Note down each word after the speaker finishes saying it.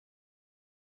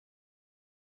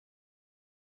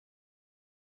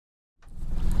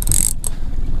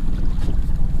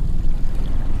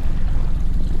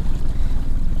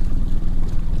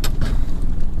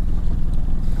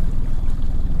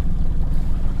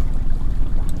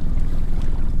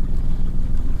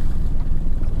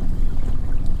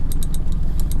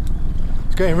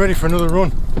Getting ready for another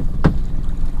run.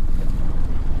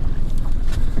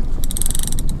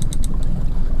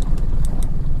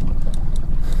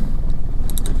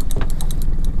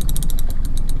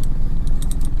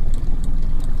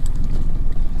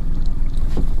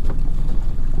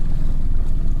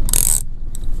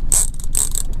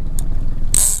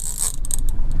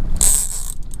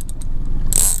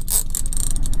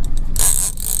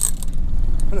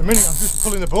 At the minute I'm just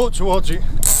pulling the boat towards it.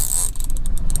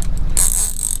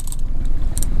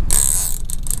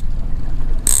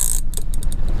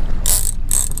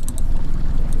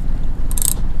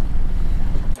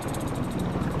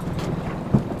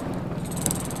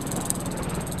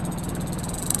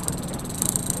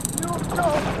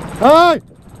 Hi!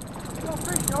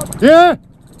 Yeah!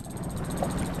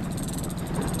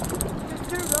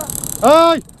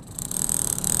 Hi!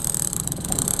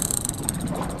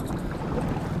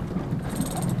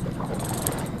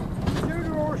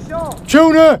 Tuna or a shark?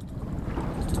 Tuna!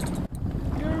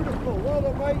 Beautiful, well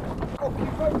done mate.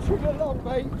 Fucking motoring along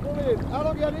mate, brilliant. How long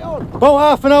have you had it on? About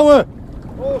half an hour.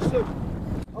 Awesome.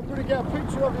 I'm going to get a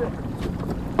picture of you.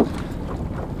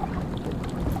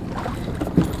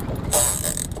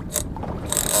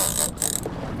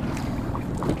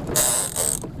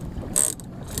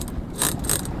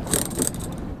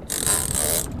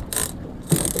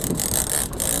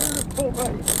 Beautiful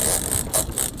mate.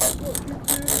 Fucking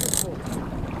beautiful.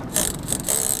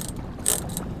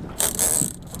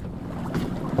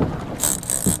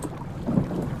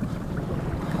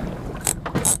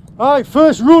 Alright,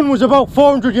 first run was about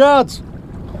 400 yards.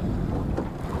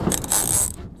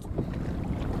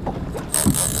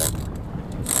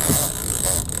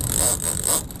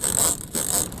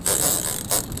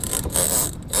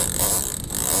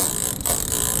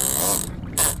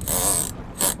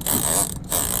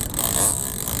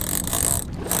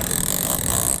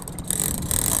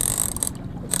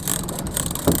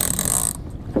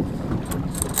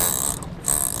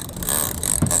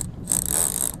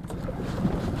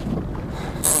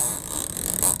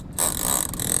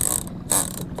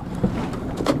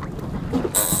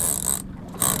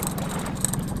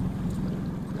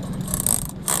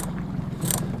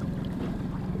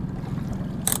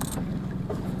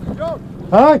 John,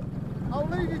 Aye. I'll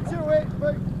leave you to it,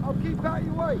 but I'll keep out of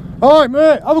your way. Alright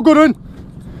mate, have a good one.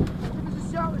 Give us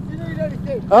a shout if you need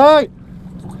anything. Aye.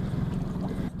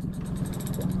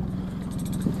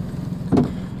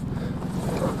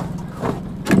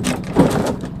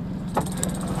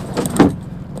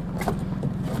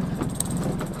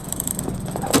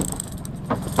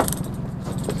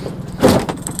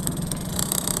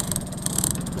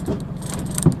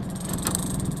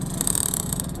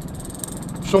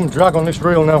 Some drag on this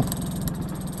reel now.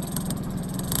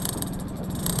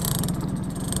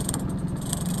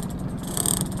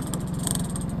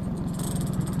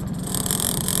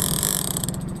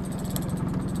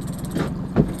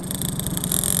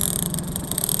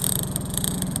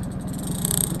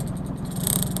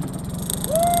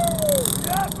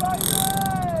 Yeah, baby!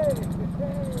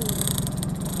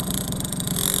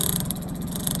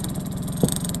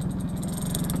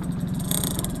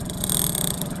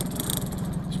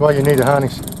 That's why you need a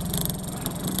harness.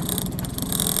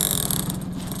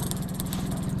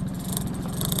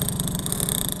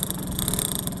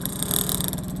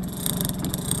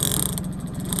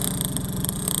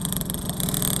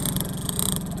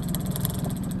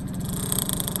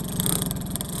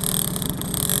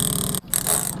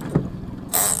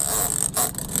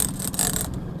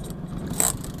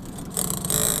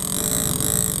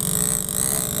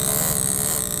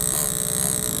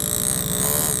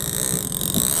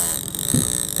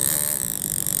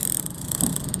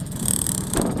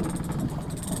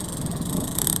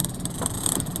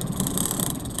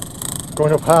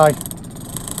 Going up high.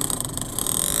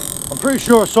 I'm pretty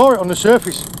sure I saw it on the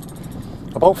surface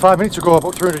about 5 minutes ago,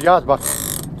 about 300 yards back.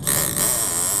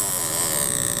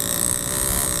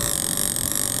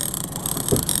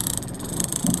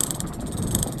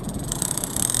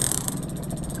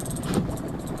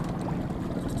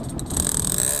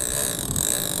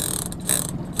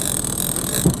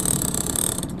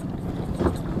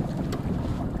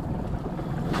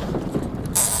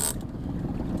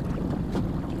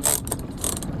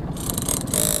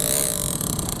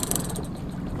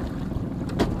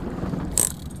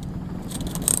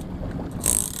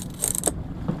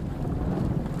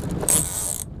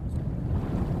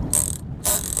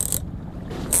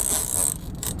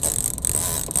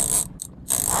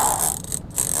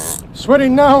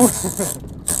 Sweating now.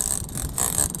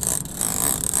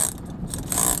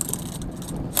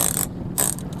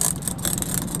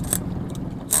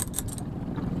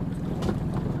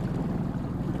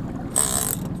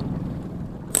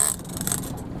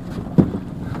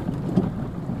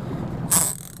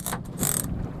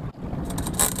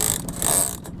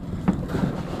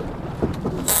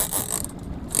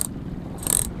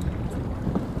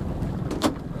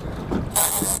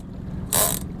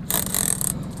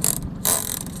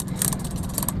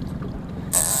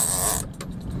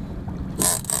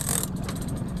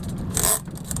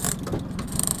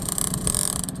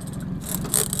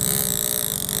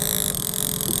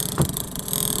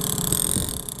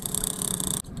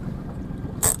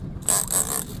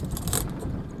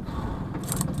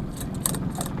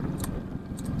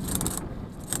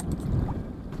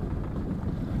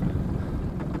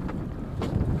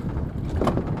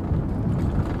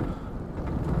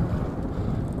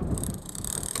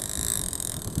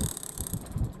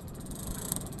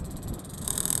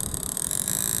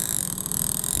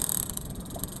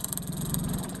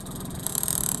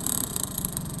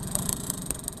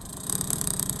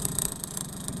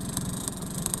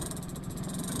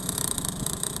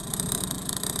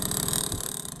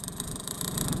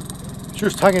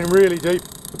 Just hanging really deep.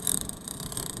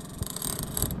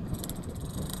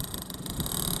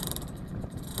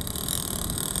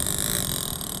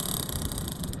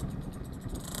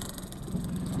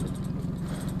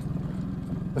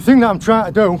 The thing that I'm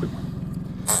trying to do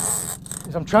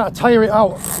is I'm trying to tire it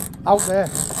out there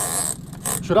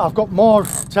so that I've got more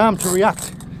time to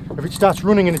react if it starts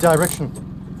running in a direction.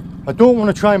 I don't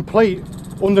want to try and play it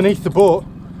underneath the boat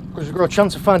because you've got a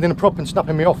chance of finding a prop and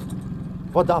snapping me off.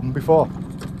 I've had that happen before.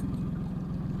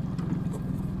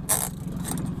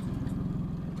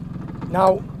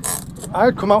 Now,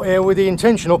 I'd come out here with the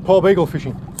intention of Porbeagle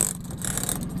fishing.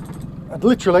 I'd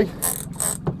literally,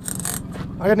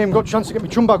 I hadn't even got a chance to get my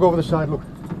chum bag over the side, look.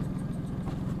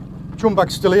 Chum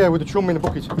bag's still here with the chum in the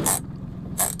bucket.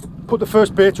 Put the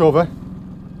first bait over,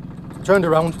 turned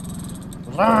around.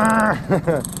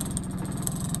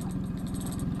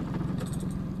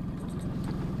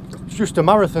 It's just a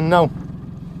marathon now.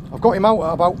 I've got him out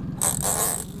at about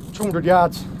 200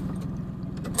 yards.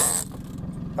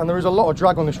 And there is a lot of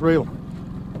drag on this reel.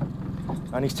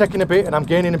 And he's taking a bit and I'm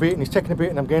gaining a bit, and he's taking a bit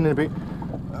and I'm gaining a bit.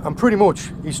 And pretty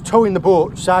much he's towing the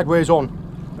boat sideways on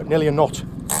at nearly a knot.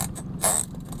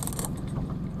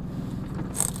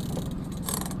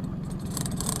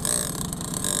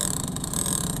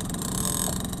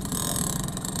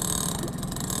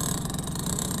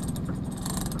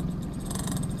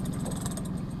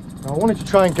 Now I wanted to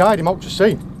try and guide him out to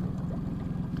sea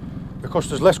because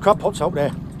there's less crab pots out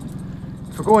there.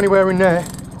 If I go anywhere in there,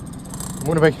 I'm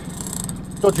going to be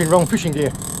dodging wrong fishing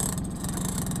gear,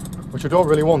 which I don't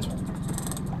really want.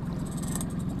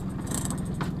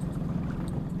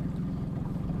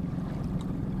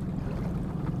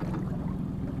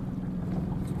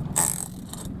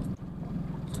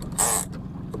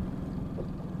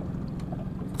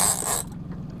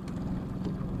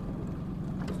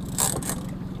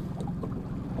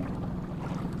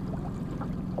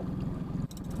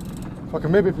 If I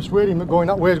can maybe persuade him that going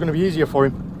that way is going to be easier for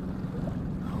him,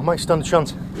 I might stand a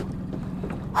chance.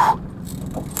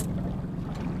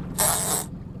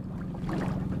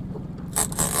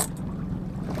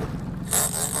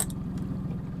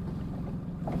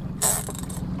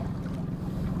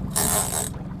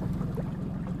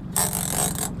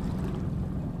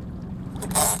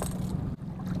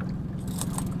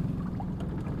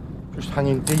 Just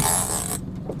hanging deep.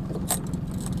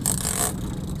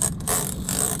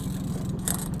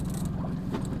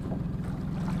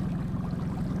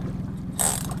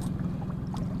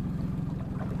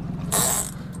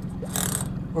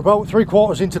 We're about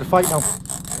 3/4 into the fight now.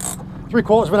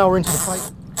 3/4 of an hour into the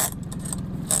fight.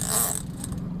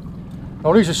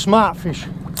 Now these are smart fish.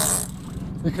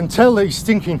 You can tell that he's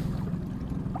stinking.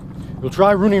 He'll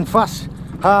try running fast,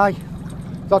 high.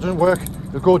 If that doesn't work,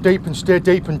 he'll go deep and stay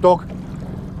deep and dog.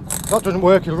 If that doesn't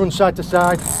work, he'll run side to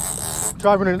side.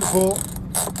 Try running at the boat.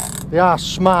 They are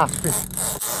smart fish.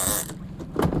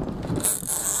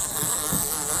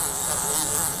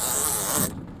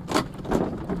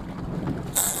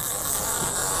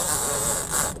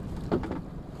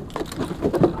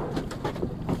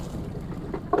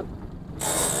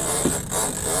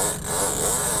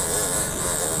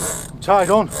 Tied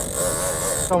on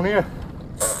down here,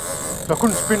 so I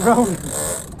couldn't spin round.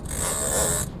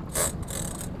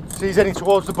 See, he's heading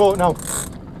towards the boat now.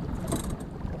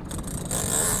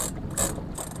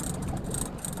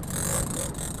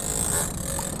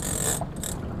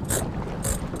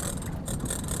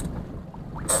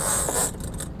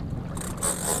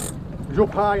 He's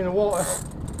up high in the water.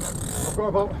 I've got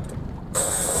about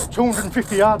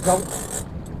 250 yards out,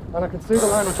 and I can see the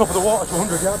line on top of the water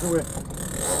 200 yards away.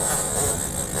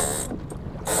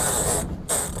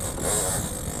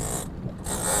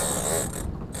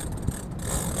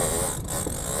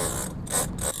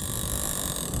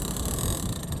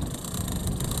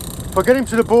 If I get him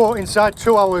to the boat inside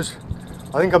 2 hours,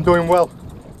 I think I'm doing well.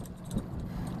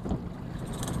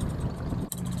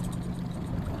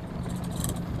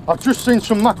 I've just seen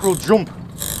some mackerel jump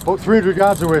about 300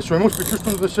 yards away, so he must be just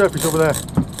under the surface over there.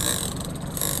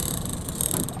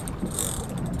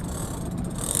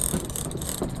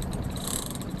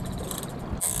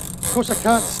 Of course I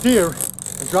can't steer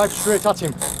and drive straight at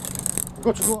him. I've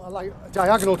got to go like a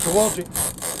diagonal towards it,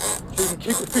 so you can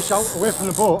keep the fish out away from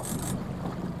the boat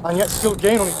and yet still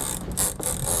gain on it.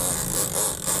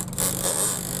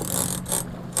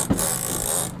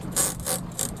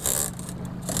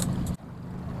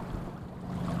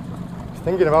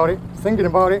 Thinking about it, thinking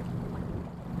about it.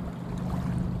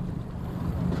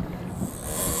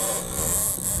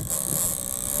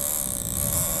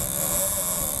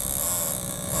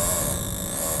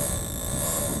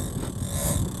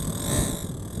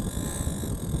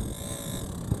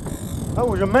 That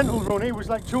was a mental run. He was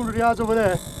like 200 yards over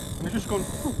there and he's just gone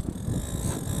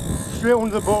straight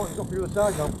under the boat and he's off the other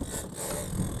side now.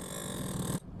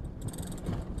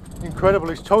 Incredible,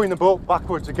 he's towing the boat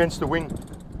backwards against the wind.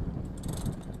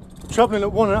 Travelling at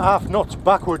 1.5 knots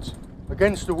backwards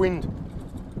against the wind.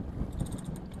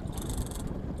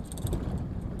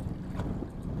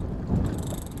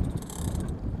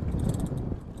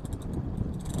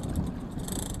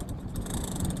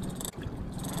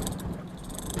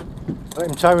 Let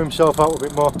him tire himself out a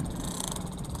bit more.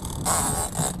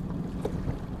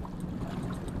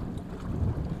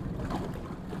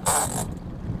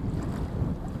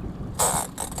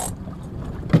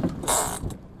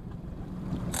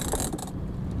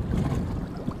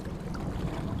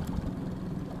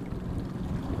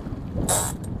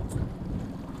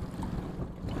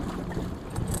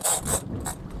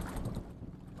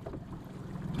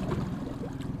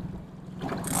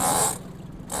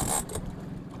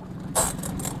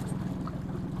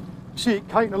 See it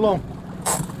kiting along.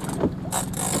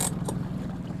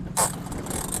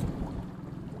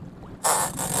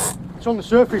 It's on the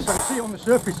surface, I can see it on the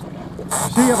surface. See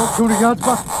it about 200 yards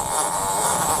back.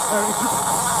 There it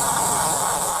is.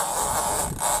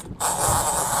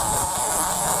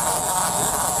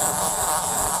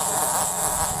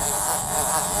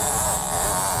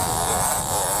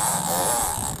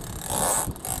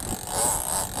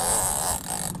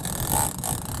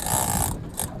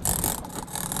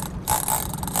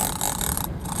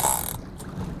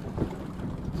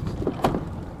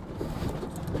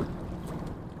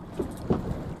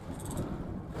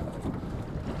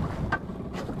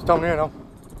 It's down here now.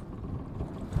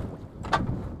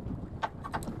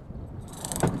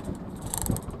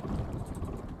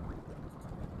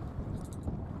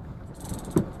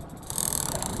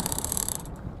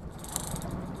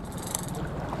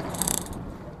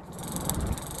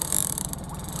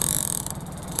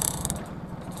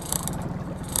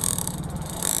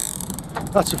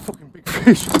 That's a fucking big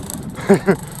fish.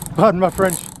 Pardon my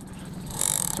French.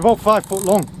 It's about 5 foot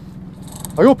long.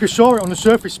 I hope you saw it on the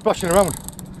surface splashing around.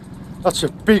 That's a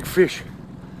big fish.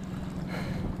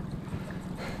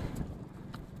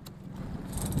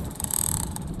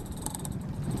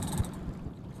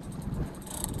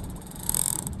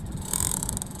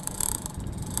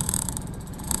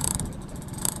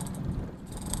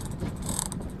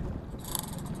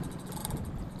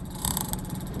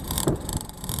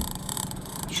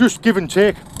 It's just give and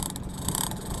take.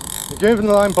 You give him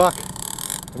the line back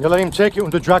and you let him take it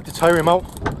under drag to tire him out.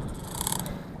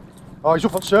 Oh, he's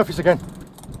up on surface again.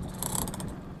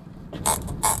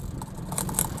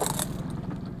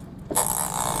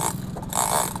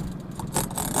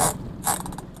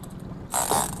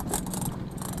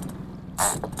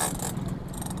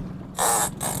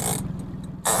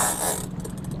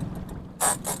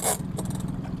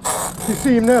 You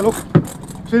see him there, look.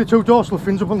 See the 2 dorsal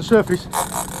fins up on the surface?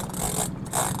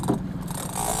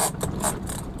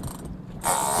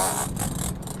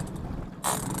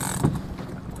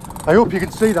 I hope you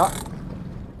can see that.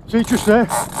 See, just there,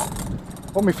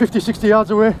 about me 50-60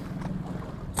 yards away.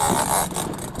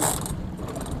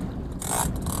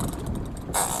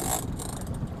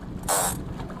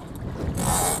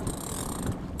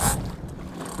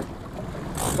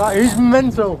 That is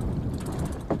mental.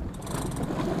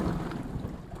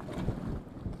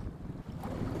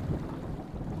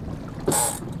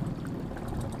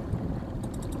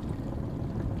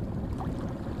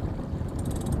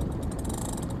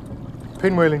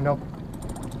 Pinwheeling now.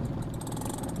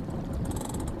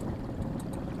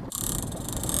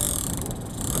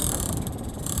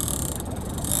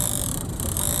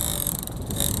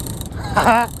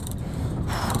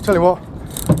 Tell you what,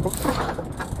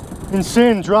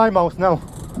 insane dry mouth now.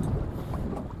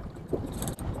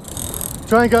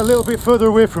 Try and get a little bit further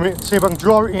away from it and see if I can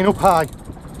draw it in up high.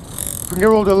 If we can get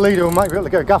hold of the leader, we might be able to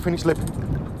get a gaff in its lip.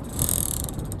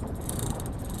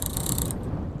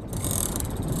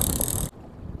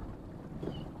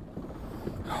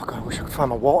 Oh God, I wish I could find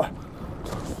my water.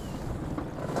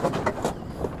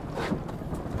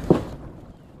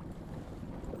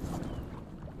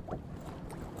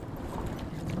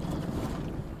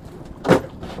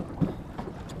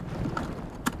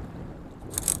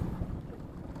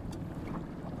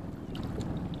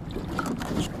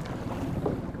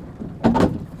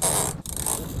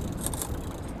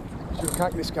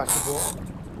 Can't get this guy to the boat.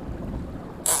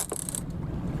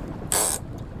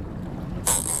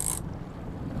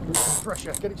 Put some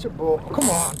pressure, get it to the boat. Come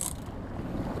on.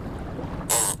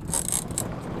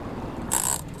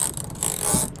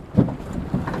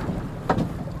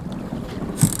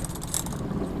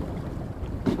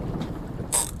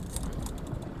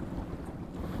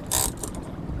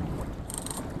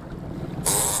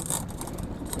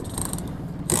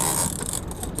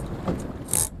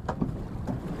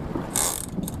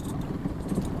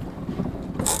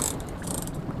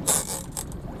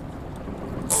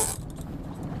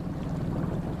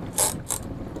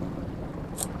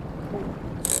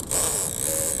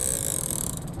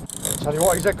 Tell you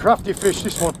what, he's a crafty fish,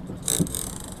 this one.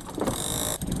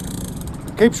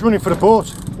 Keeps running for the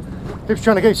boat. Keeps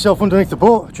trying to get himself underneath the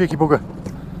boat, cheeky bugger.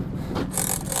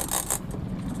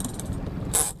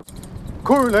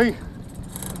 Currently,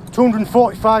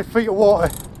 245 feet of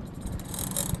water.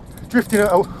 Drifting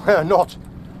at a knot.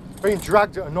 Being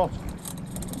dragged at a knot.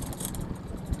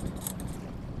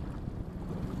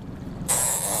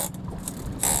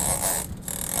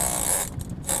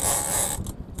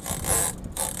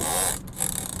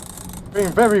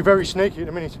 Being very, very sneaky at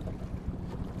the minute.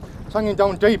 It's hanging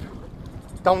down deep,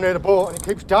 down near the boat, and it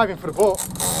keeps diving for the boat.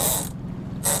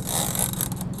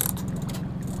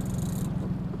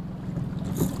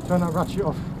 Turn that ratchet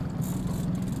off.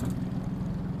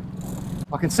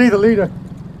 I can see the leader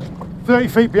 30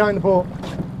 feet behind the boat.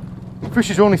 The fish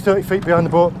is only 30 feet behind the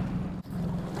boat.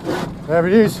 There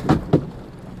it is.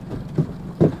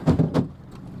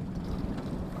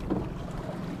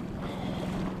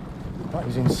 That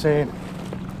is insane.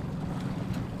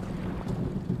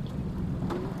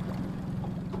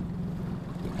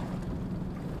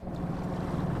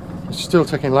 It's still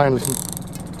taking line, listen.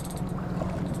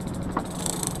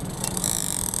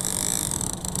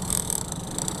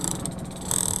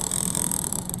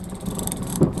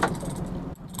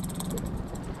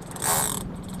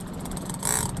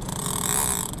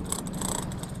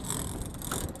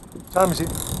 What time is it?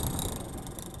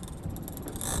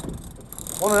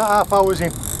 1.5 hours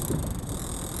in.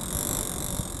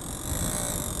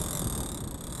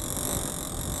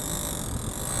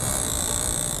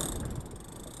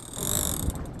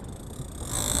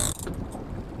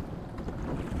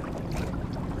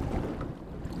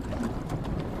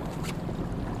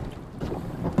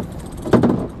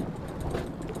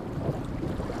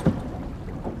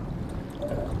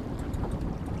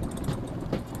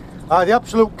 The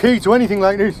absolute key to anything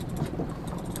like this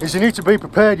is you need to be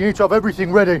prepared, you need to have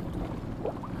everything ready.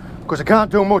 Because I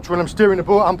can't do much when I'm steering the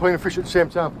boat and playing a fish at the same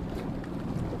time.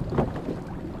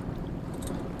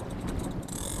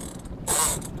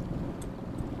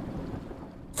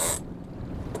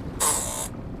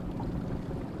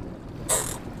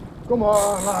 Come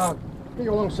on lad, get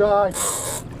you alongside.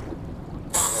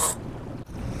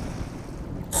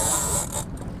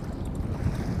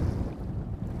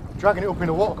 Dragging it up in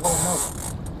the water column now.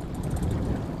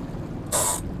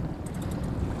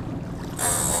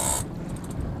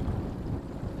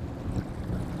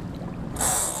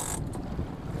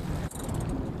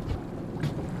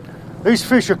 These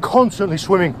fish are constantly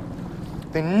swimming.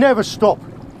 They never stop.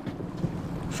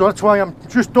 So that's why I'm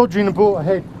just dodging the boat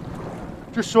ahead.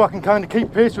 Just so I can kind of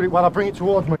keep pace with it while I bring it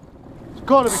towards me. It's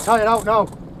got to be tired out now.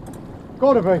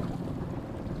 Got to be.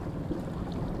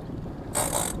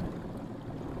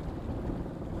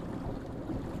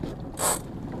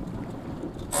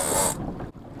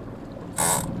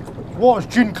 Water's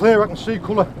gin clear, I can see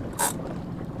colour.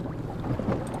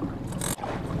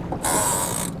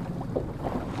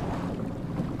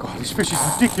 God, this fish is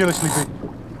ridiculously big.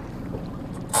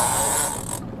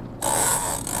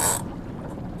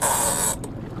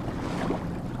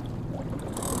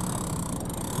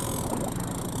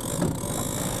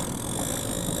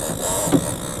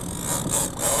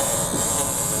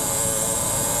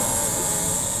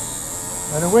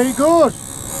 And away he goes.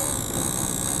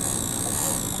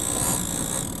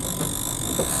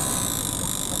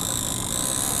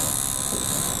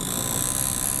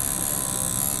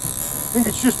 I think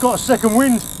it's just got a second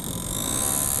wind.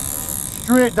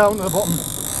 straight down to the bottom.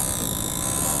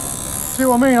 See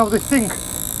what I mean? How they think.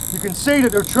 You can see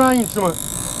that they're trying something.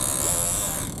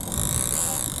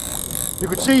 You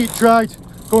could see it tried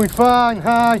going far and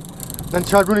high, then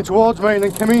tried running towards me and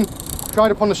then came in,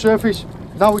 tried up on the surface.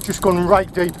 Now it's just gone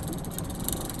right deep.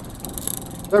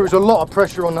 There is a lot of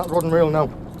pressure on that rod and reel now.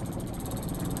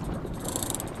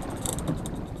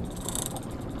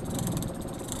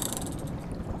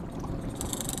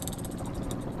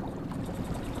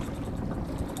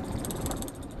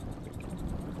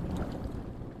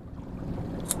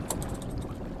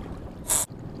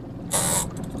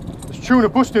 There's tuna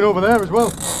busting over there as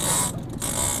well.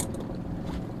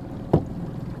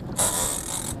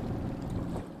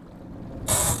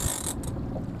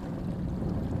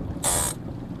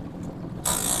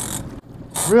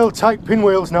 Real tight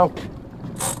pinwheels now.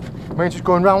 I mean, just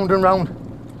going round and round.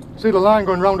 See the line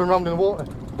going round and round in the water.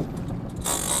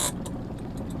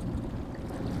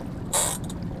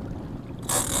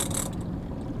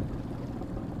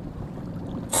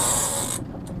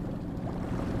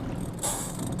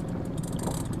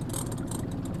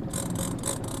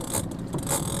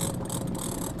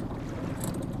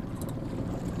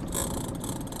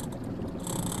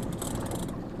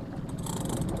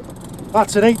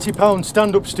 That's an 80-pound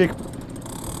stand-up stick,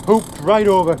 hooked right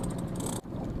over.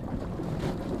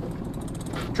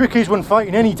 Trick is when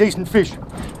fighting any decent fish,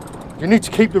 you need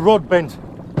to keep the rod bent.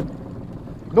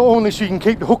 Not only so you can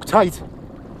keep the hook tight,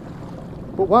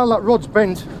 but while that rod's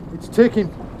bent, it's taking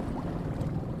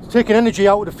energy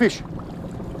out of the fish.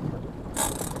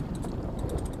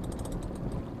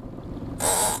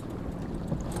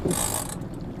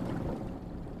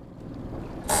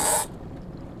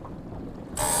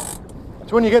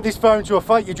 So when you get this far into a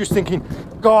fight, you're just thinking,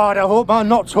 God, I hope my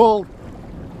knot's hold.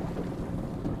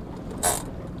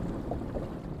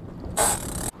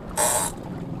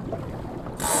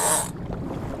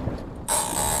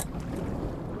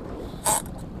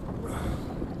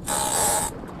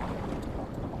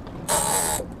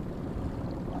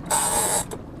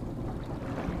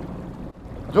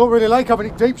 I don't really like having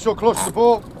it deep so close to the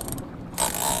boat.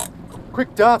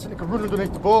 Quick dart and it can run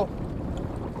underneath the boat.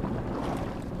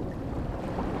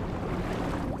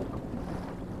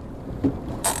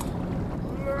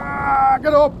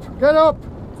 Get up! Get up!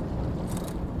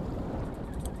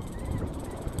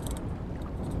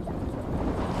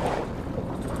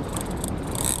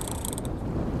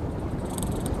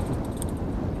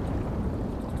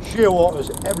 Sheer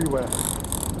waters everywhere.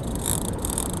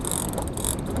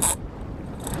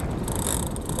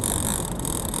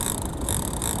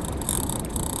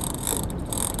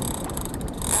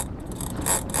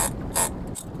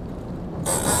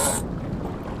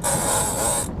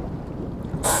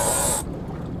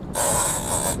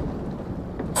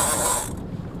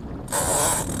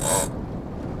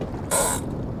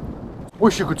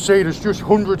 Wish you could see, there's just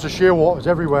hundreds of sheer waters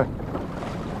everywhere.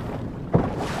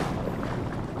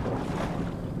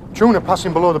 Tuna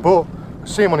passing below the boat. I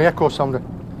see him on the echo sounder.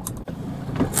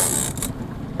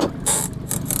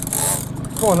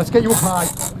 Come on, let's get you up high.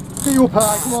 Get you up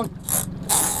high, come on.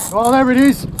 Oh, there it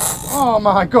is. Oh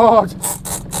my God.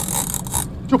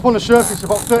 It's up on the surface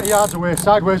about 30 yards away,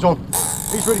 sideways on.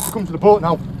 He's ready to come to the boat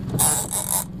now.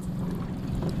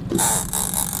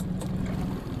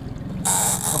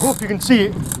 I hope you can see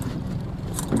it.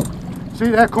 See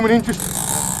it there coming in, just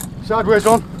sideways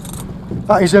on.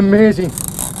 That is amazing.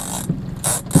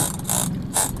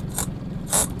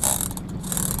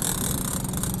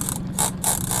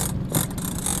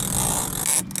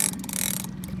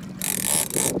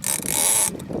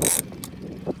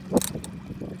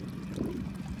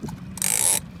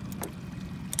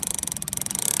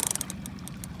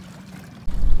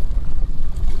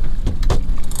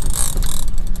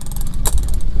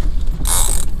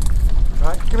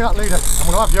 Give me that leader,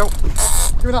 I'm going to have you.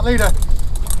 Give me that leader.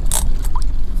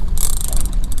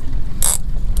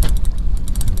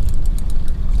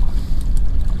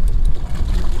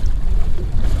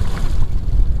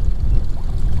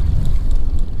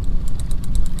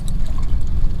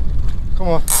 Come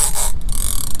on.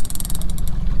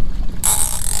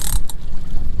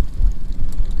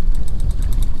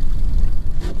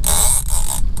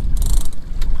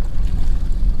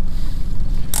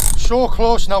 So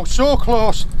close now, so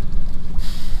close.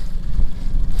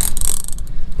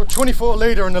 Got 20-foot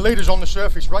leader and the leader's on the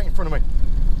surface right in front of me.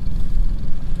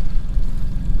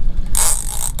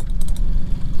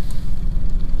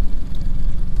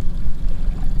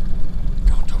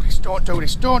 Don't do this, don't do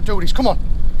this, don't do this, come on.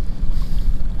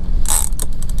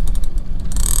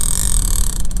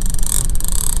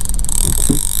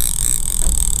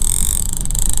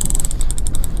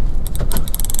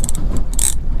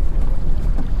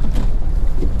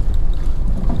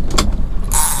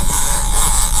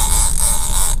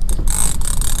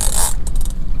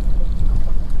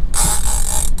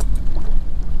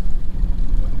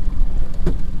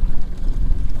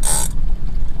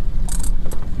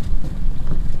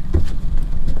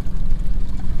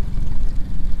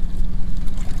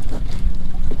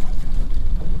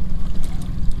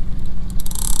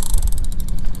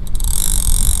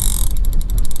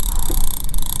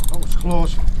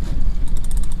 close.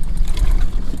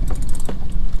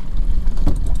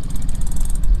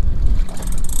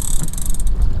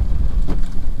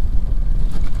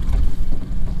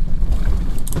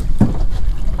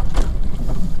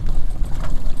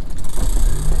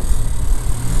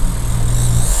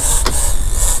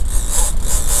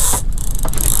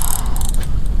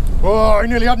 Oh, he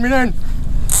nearly had me then.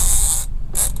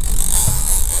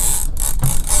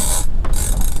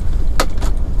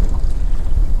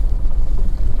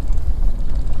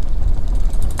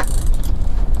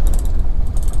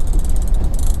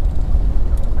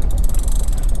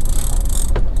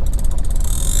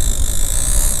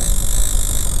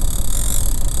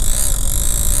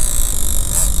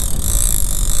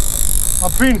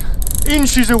 I've been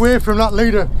inches away from that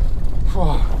leader.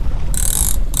 Oh.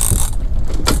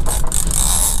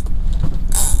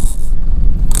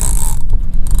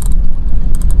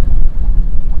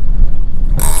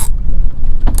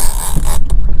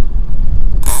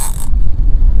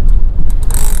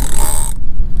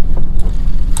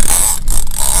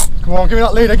 Come on, give me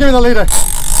that leader, give me that leader.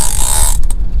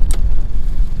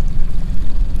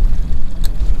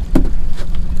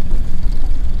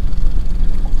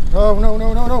 No, no,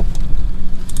 no, no, no.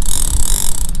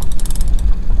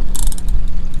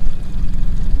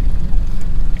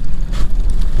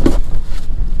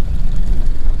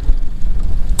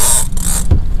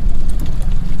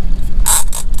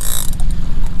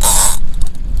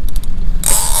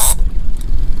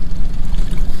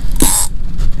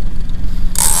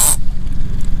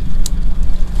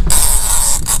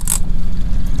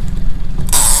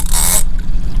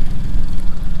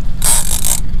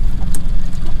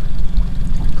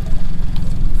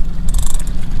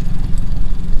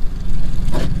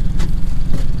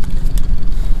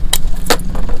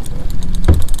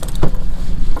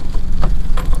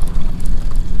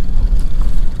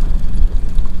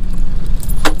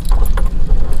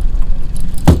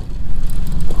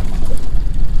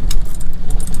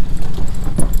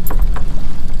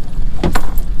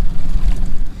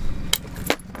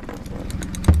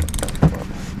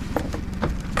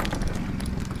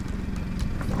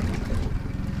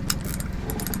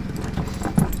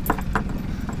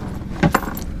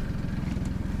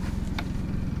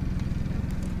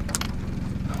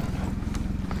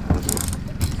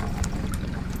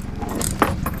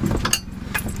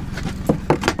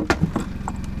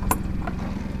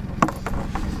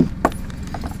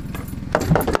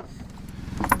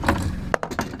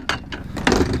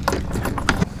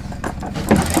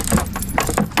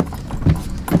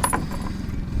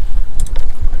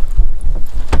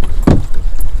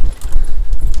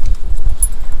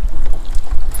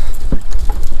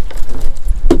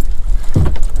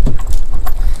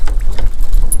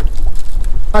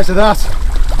 Nice of that.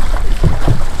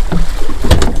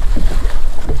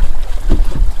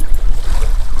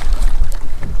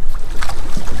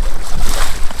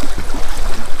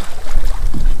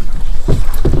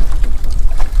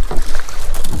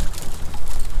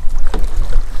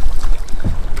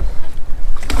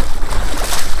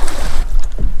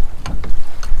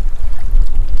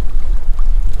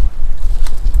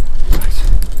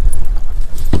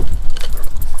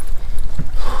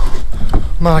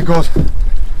 My God.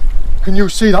 Can you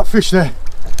see that fish there?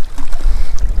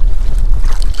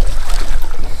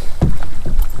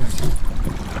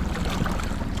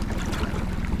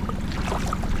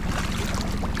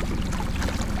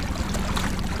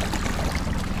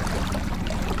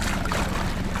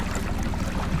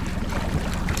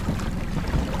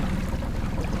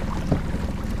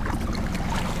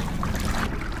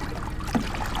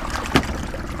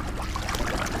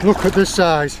 Look at the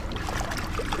size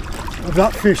of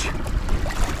that fish.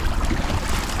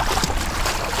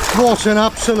 What an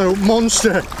absolute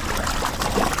monster!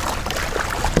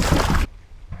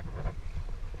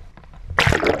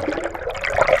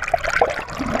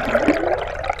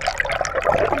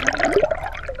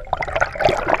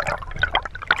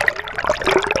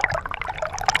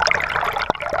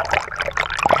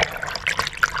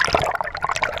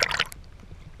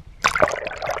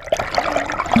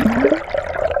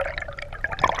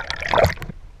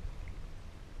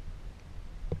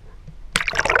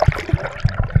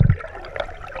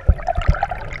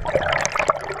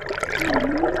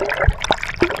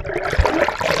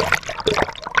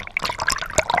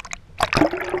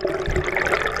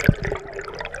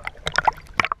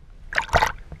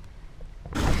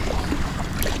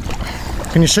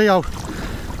 Can you see how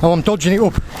I'm dodging it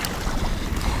up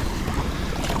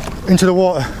into the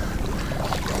water?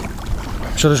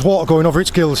 So there's water going over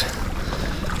its gills.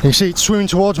 You can see it swimming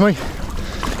towards me.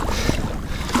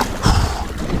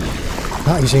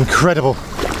 That is incredible.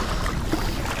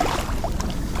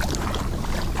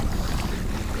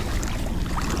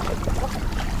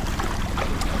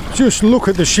 Just look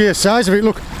at the sheer size of it,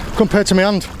 look, compared to my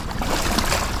hand.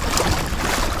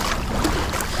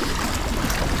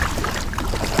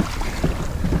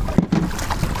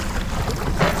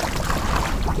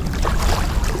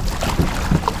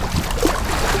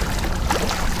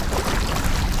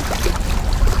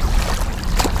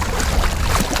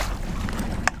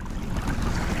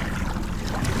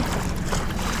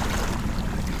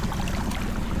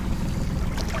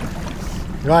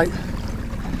 Right,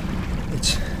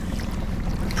 it's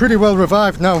pretty well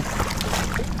revived now.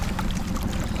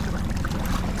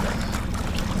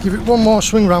 Give it one more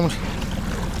swing round.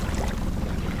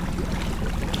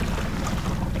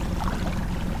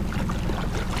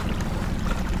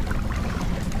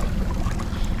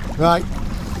 Right,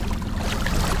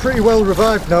 pretty well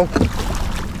revived now.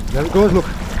 There it goes, look.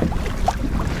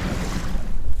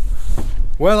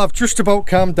 Well, I've just about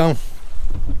calmed down.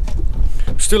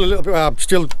 Still a little bit, I'm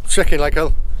still shaking like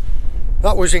hell.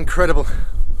 That was incredible.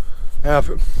 I've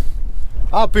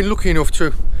been lucky enough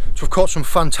to have caught some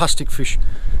fantastic fish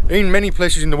in many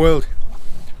places in the world,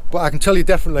 but I can tell you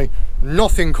definitely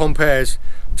nothing compares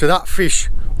to that fish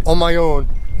on my own,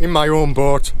 in my own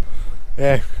boat,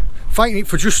 fighting it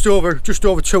for just over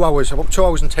 2 hours, about 2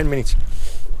 hours and 10 minutes.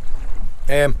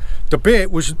 The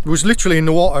bait was literally in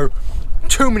the water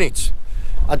 2 minutes.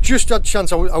 I just had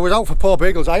chance. I was out for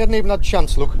Porbeagles. I hadn't even had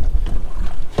chance, look.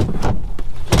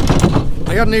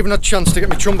 I hadn't even had chance to get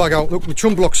my chum bag out. Look, my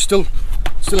chum block's still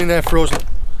in there frozen.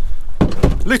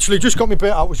 Literally just got my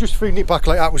bait out, was just feeding it back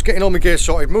like that, was getting all my gear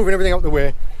sorted, moving everything out the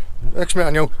way. Next minute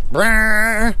I knew,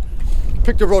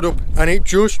 picked the rod up and it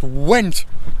just went.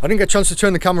 I didn't get a chance to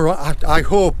turn the camera on. I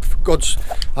hope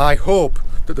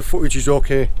that the footage is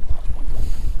okay.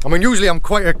 I mean, usually I'm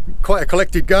quite a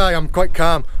collected guy, I'm quite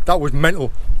calm. That was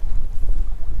mental.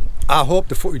 I hope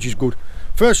the footage is good.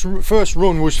 First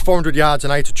run was 400 yards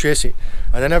and I had to chase it.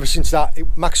 And then ever since that,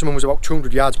 maximum was about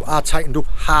 200 yards, but I tightened up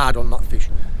hard on that fish.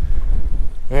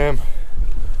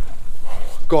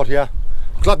 God, yeah.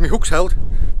 Glad my hook's held,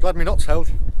 glad my knot's held.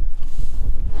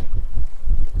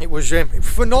 It was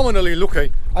phenomenally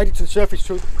lucky. I had it to the surface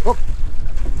too. Oh,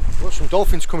 got some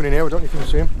dolphins coming in here, I don't know if you can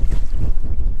see them.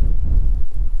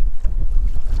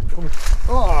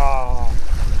 Oh.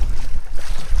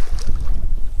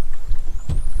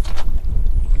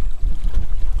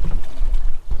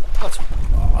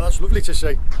 That's lovely to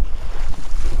see.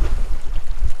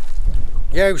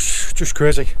 Yeah, it was just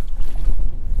crazy.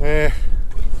 Let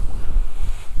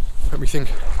me think.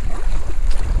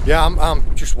 Yeah,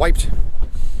 I'm just wiped.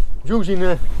 Using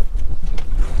an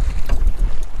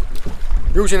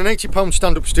 80-pound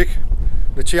stand-up stick,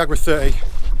 the Tiagra 30,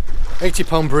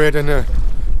 80-pound braid and a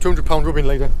 200-pound rubbing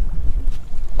leader.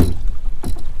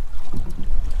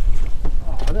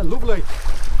 Oh, they're lovely.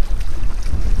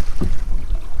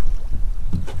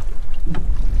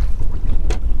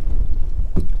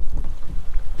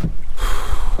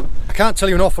 I can't tell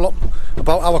you an awful lot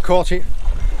about how I caught it,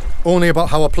 only about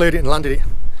how I played it and landed it.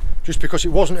 Just because it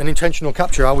wasn't an intentional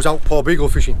capture, I was out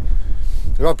Porbeagle fishing.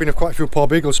 There have been quite a few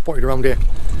Porbeagles spotted around here.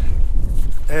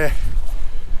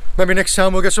 Maybe next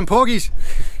time we'll get some porgies.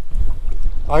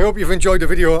 I hope you've enjoyed the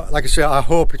video. Like I said, I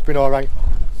hope it's been alright.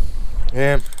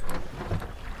 Well,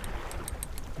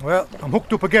 I'm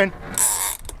hooked up again.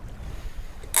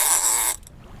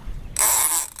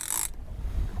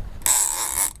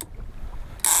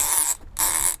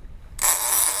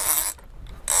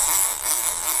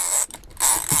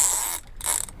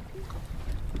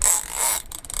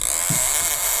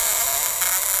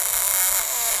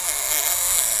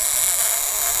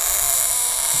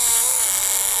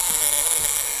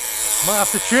 Might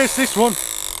have to chase this one.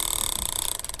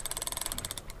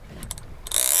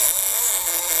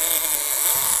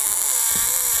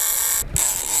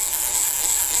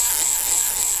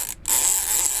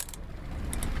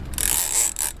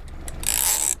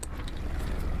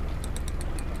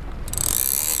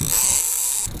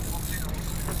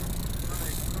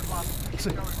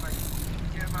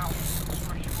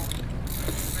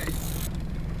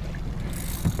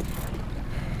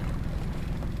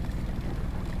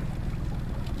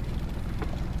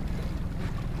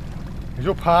 He's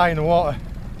up high in the water,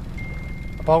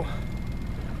 about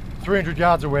 300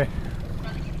 yards away.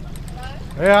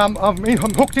 Yeah, I'm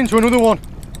hooked into another one.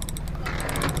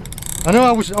 I know,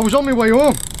 I was on my way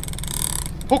home,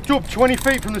 hooked up 20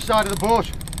 feet from the side of the boat.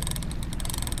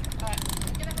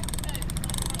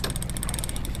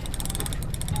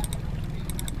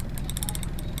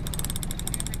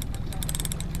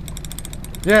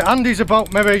 Yeah, Andy's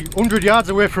about maybe 100 yards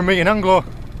away from me in Anglo.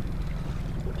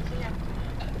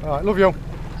 Alright, love you.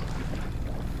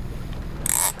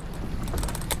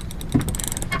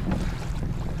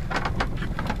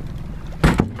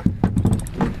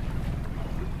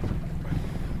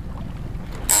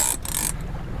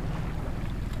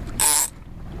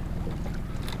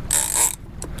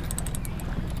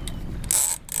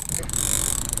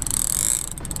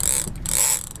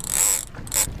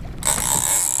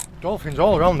 Dolphins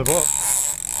all around the boat.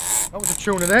 That was a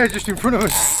tuna there just in front of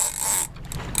us.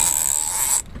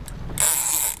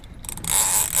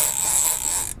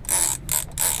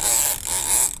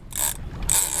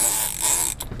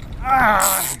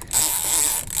 Ah!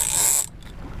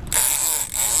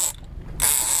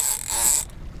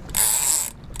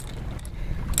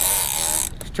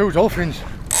 There's two dolphins,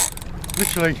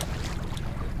 literally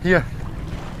here.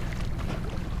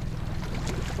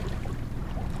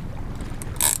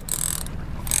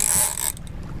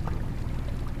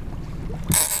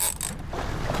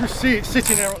 Just see it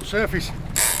sitting there on the surface,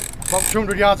 about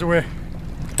 200 yards away.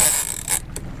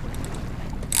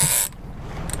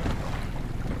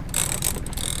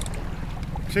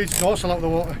 See its dorsal out of the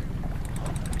water.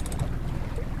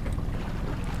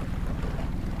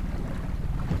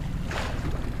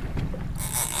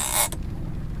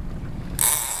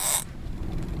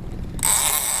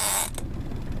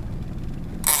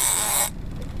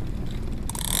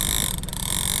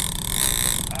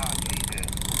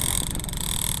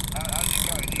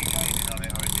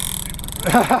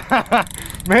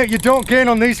 Mate, you don't gain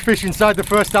on these fish inside the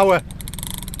first hour.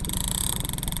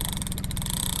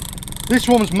 This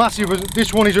one's massive,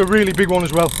 this one is a really big one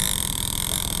as well.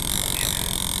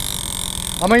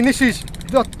 I mean, that's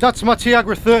my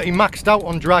Tiagra 30 maxed out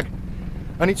on drag,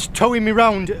 and it's towing me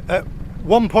round at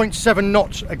 1.7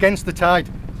 knots against the tide.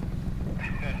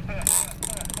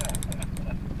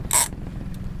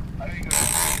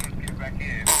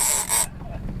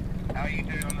 How are you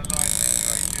doing on the line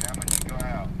situation? How much you got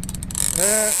out?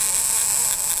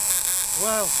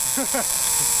 Well,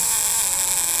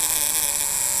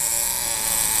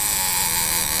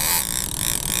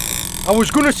 I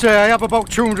was going to say I have about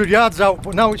 200 yards out,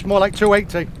 but now it's more like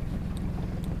 280.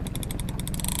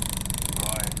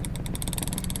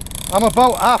 Right. I'm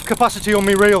about half capacity on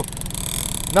my reel.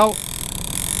 Now,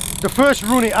 the first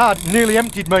run it had nearly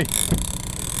emptied me.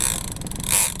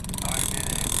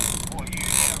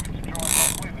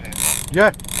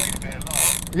 Yeah.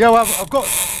 Yeah, well,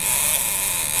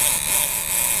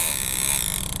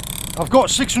 I've got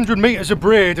 600 metres of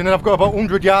braid, and then I've got about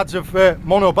 100 yards of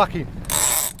mono backing.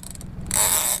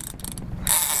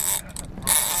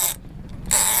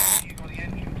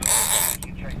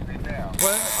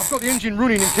 Well, I've got the engine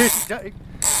running in case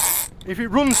if it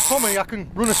runs for me, I can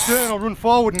run astern or run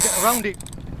forward and get around it.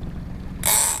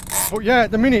 But yeah,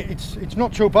 at the minute it's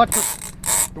not too bad because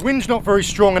the wind's not very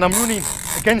strong and I'm running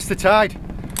against the tide.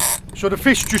 So the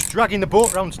fish just dragging the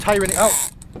boat round, tiring it out.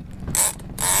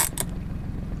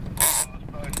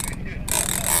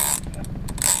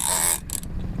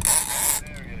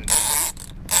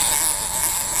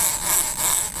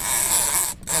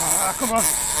 Ah, come on.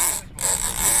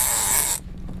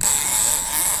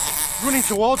 Running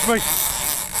towards me.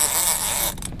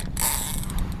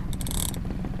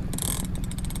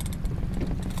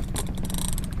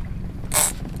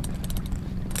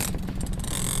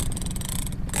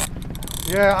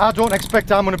 Yeah, I don't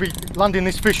expect I'm going to be landing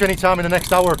this fish anytime in the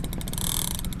next hour.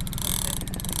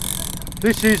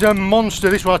 This is a monster,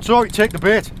 this one. I saw it take the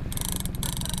bait.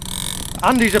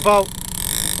 Andy's maybe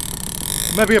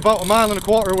about 1.25 miles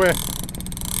away.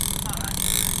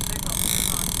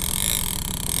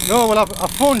 No, well,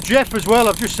 I've phoned Jeff as well.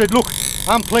 I've just said, look,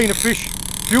 I'm playing a fish.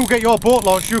 If you get your boat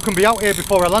launched, you can be out here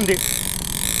before I land it.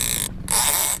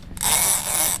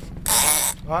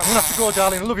 Right, I'm going to have to go,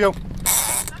 darling. I love you.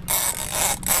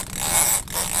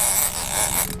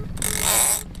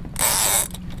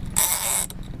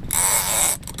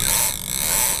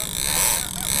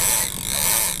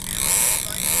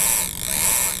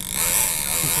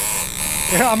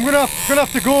 Yeah, I'm gonna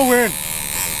have to go, Wayne.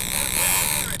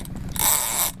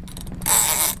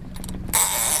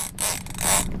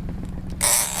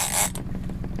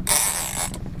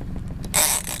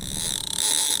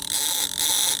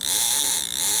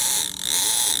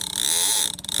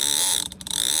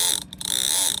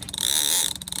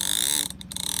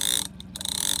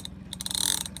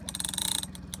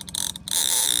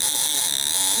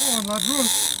 Come on, lad, run.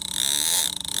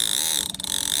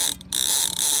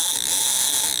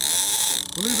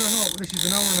 Believe it or not, this is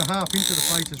 1.5 hours into the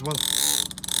fight as well.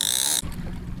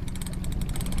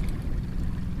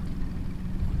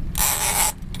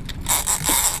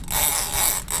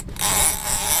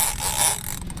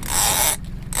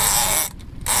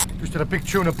 Just had a big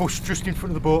tuna bust just in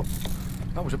front of the boat.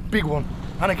 That was a big one.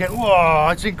 And again, whoa,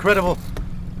 it's incredible.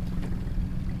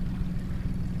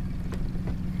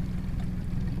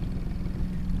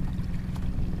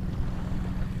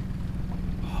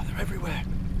 Oh, they're everywhere.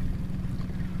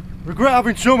 Regret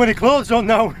having so many clothes on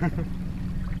now.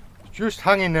 Just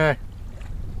hanging there.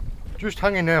 Just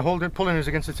hanging there, pulling us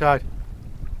against the tide.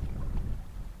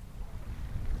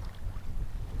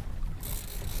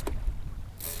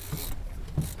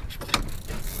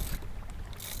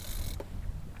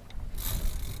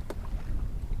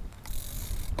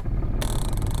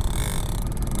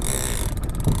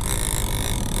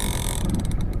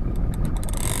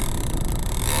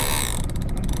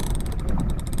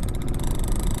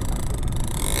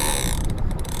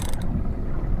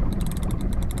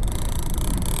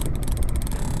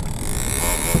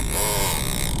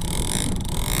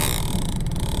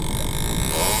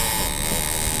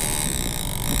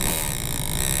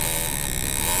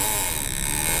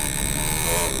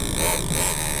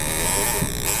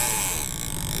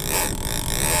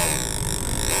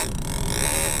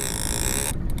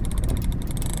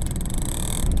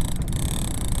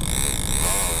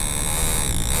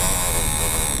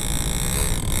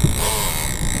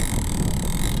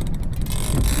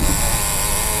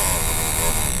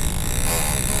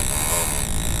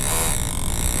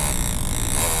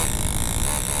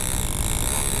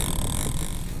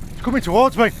 coming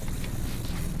towards me.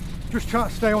 Just trying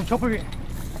to stay on top of it.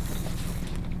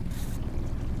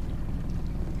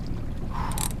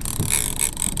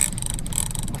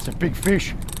 That's a big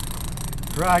fish.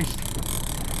 Christ.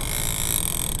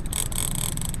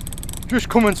 Just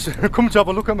come to have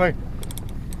a look at me. You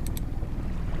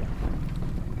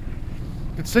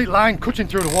can see line cutting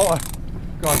through the water.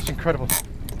 God, it's incredible.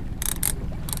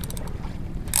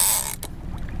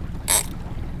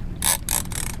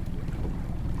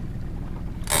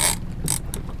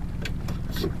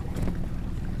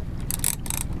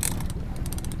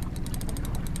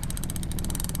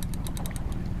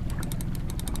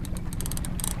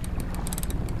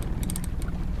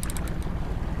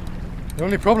 The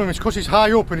only problem is because he's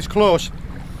high up and he's close,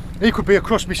 he could be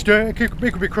across my stern, he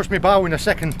could be across my bow in a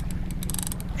second.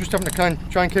 Just having to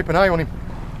try and keep an eye on him.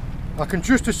 I can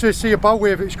just see a bow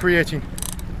wave that he's creating.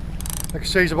 Like I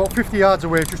say, he's about 50 yards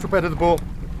away, just up ahead of the boat.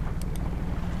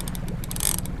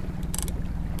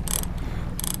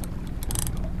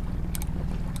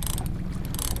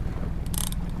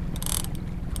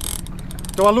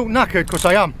 Do I look knackered? Because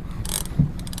I am.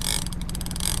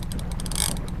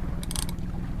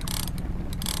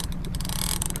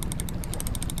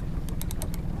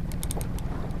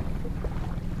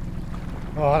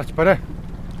 Oh, that's better.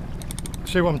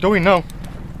 See what I'm doing now.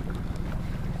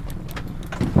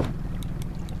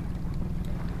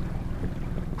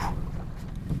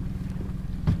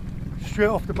 Straight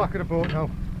off the back of the boat now.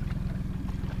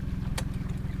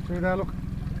 See there, look.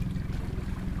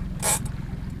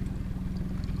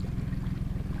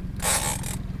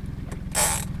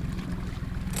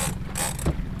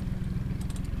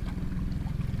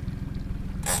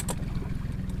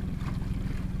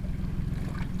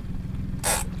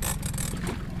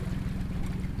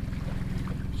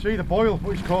 See the boil,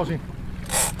 what it's causing.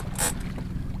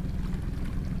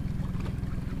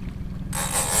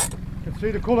 You can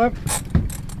see the colour.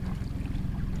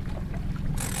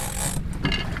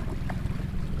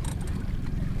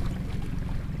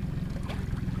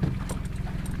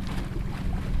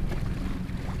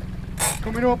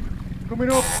 Coming up,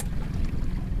 coming up,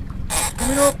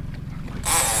 coming up.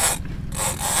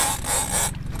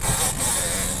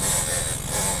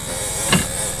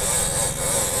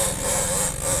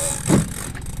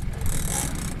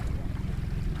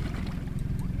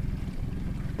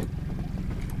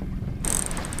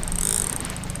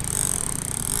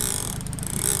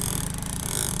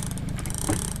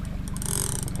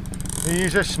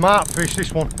 He's a smart fish,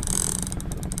 this one.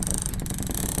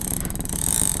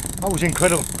 That was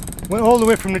incredible. Went all the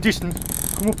way from the distance,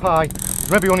 come up high,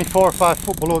 maybe only 4 or 5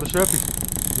 foot below the surface.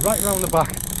 Right round the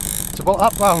back. It's about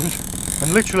that round,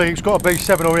 and literally it's got to be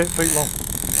 7 or 8 feet long.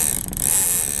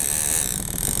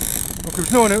 Look, he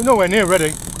was nowhere near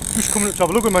ready, just coming up to have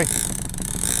a look at me.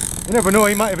 You never know,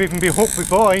 he might have even been hooked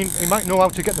before, he might know how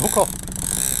to get the hook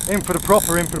off. Aim for the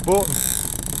proper, aim for the bottom.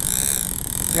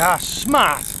 Yeah,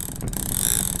 smart!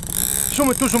 If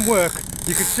something doesn't work,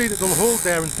 you can see that they'll hold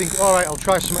there and think, alright, I'll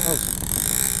try something else.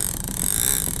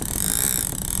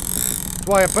 That's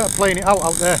why I'm better playing it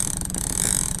out there.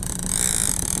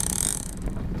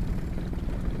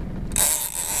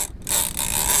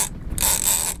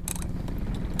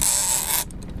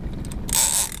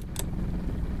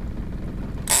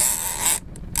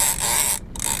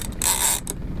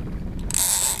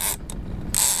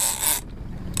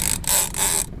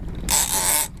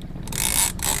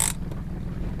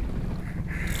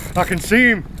 I can see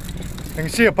him. I can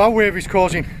see a bow wave he's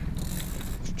causing.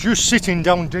 It's just sitting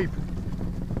down deep.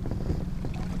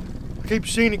 I keep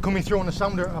seeing it coming through on the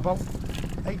sounder at about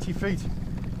 80 feet.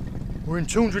 We're in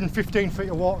 215 feet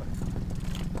of water.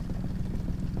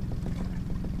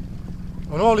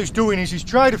 And all he's doing is he's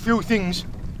tried a few things.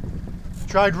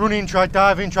 Tried running, tried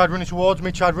diving, tried running towards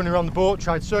me, tried running around the boat,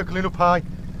 tried circling up high.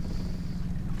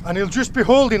 And he'll just be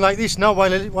holding like this now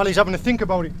while he's having to think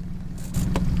about it.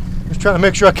 Just trying to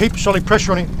make sure I keep solid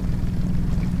pressure on it.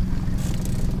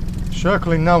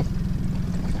 Circling now.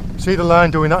 See the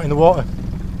line doing that in the water.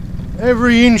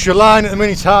 Every inch of line at the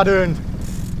minute's hard earned.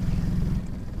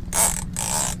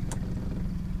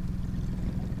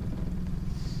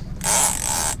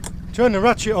 Turn the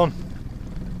ratchet on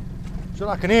so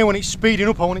that I can hear when it's speeding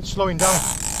up or when it's slowing down.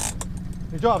 If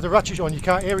you don't have the ratchet on, you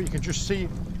can't hear it, you can just see it.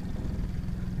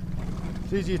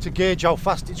 It's easier to gauge how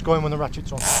fast it's going when the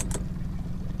ratchet's on.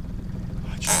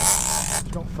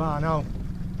 It's not far now.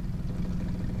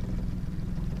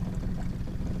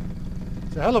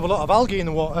 It's a hell of a lot of algae in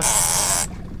the water.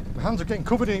 My hands are getting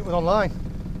covered in it with online.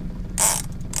 So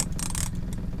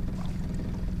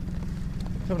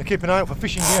I'm going to keep an eye out for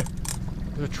fishing here.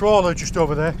 There's a trawler just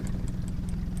over there.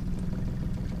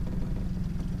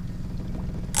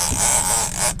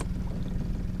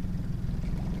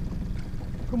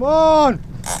 Come on!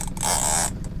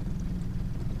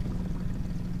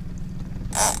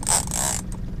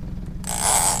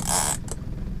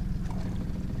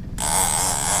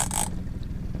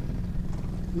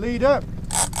 Leader!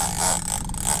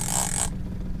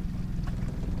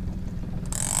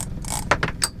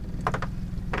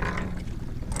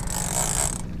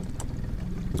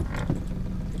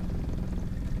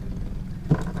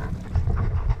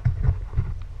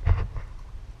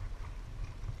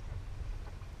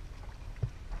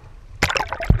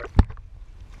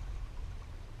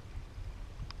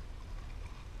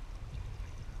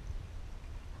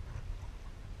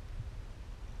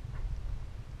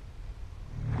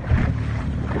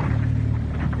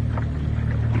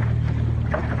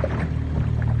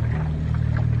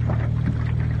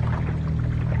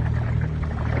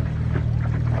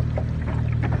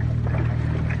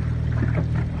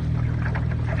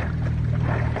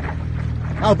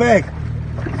 How big?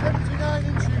 79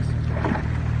 inches.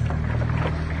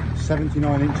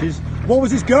 79 inches. What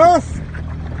was his girth?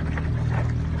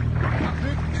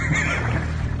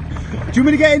 Do you want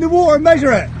me to get in the water and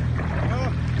measure it?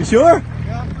 No. You sure?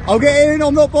 Yeah. I'll get in,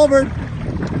 I'm not bothered.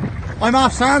 I'm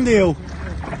half sand eel.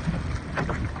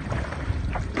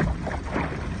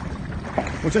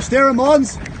 What's your steering,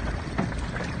 Mons?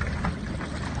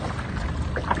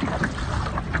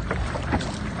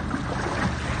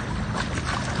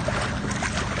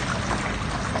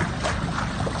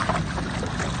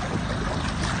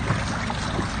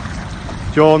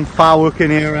 John foul hooking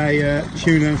here a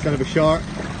tuna instead of a shark.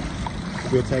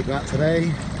 We'll take that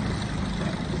today.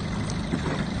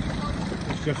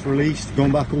 It's just released,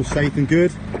 gone back all safe and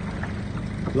good.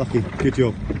 Lucky, good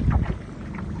job.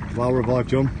 Well revived,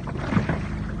 John.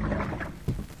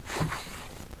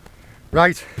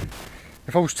 Right,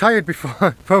 if I was tired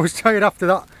before, if I was tired after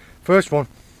that first one,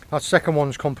 that second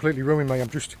one's completely ruined me. I'm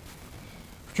just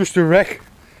a wreck.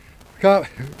 Can't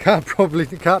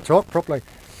talk properly.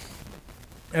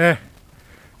 That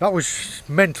was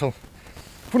mental.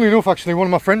 Funnily enough, actually, one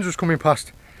of my friends was coming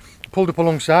past, pulled up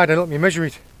alongside and let me measure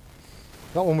it.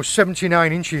 That one was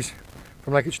 79 inches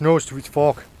from like its nose to its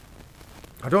fork.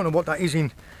 I don't know what that is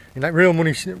in like real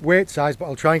money weight size, but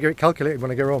I'll try and get it calculated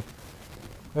when I get home.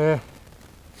 Yeah,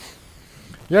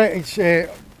 it's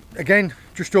again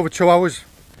just over 2 hours.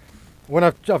 When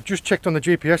I've just checked on the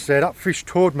GPS there, that fish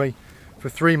towed me for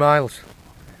 3 miles.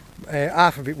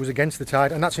 Half of it was against the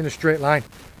tide, and that's in a straight line,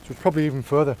 so it's probably even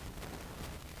further.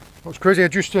 That was crazy. I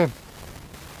just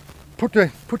put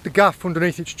the gaff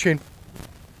underneath its chin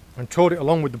and towed it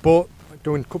along with the boat,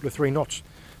 doing a couple of 3 knots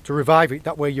to revive it.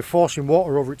 That way you're forcing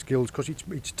water over its gills because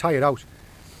it's tired out.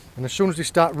 And as soon as they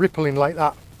start rippling like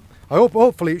that,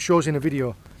 hopefully it shows in a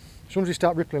video. As soon as they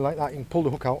start rippling like that, you can pull the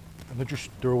hook out and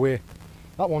they're away.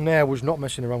 That one there was not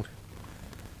messing around.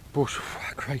 But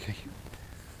crikey.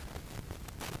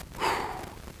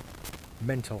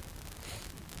 Mental.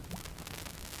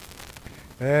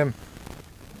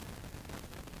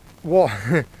 What?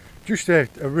 Just a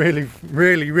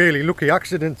really lucky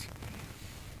accident.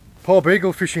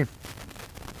 Porbeagle fishing.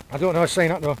 I don't know how to say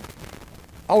that though.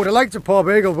 I would have liked a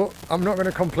porbeagle, but I'm not going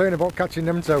to complain about catching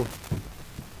them too.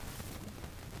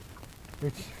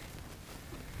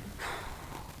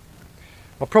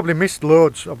 I probably missed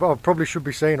loads. I probably should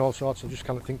be saying all sorts. I just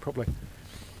can't think properly.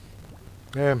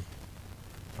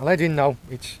 I'll head in now.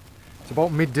 It's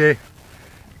about midday.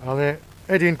 I'll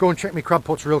head in, go and check my crab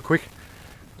pots real quick,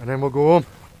 and then we'll go home.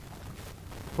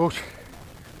 But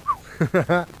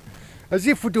as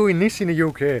if we're doing this in the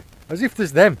UK, as if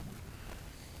there's them.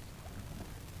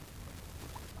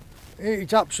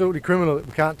 It's absolutely criminal that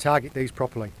we can't target these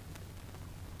properly.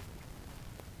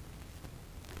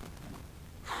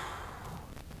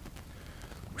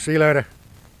 See you later.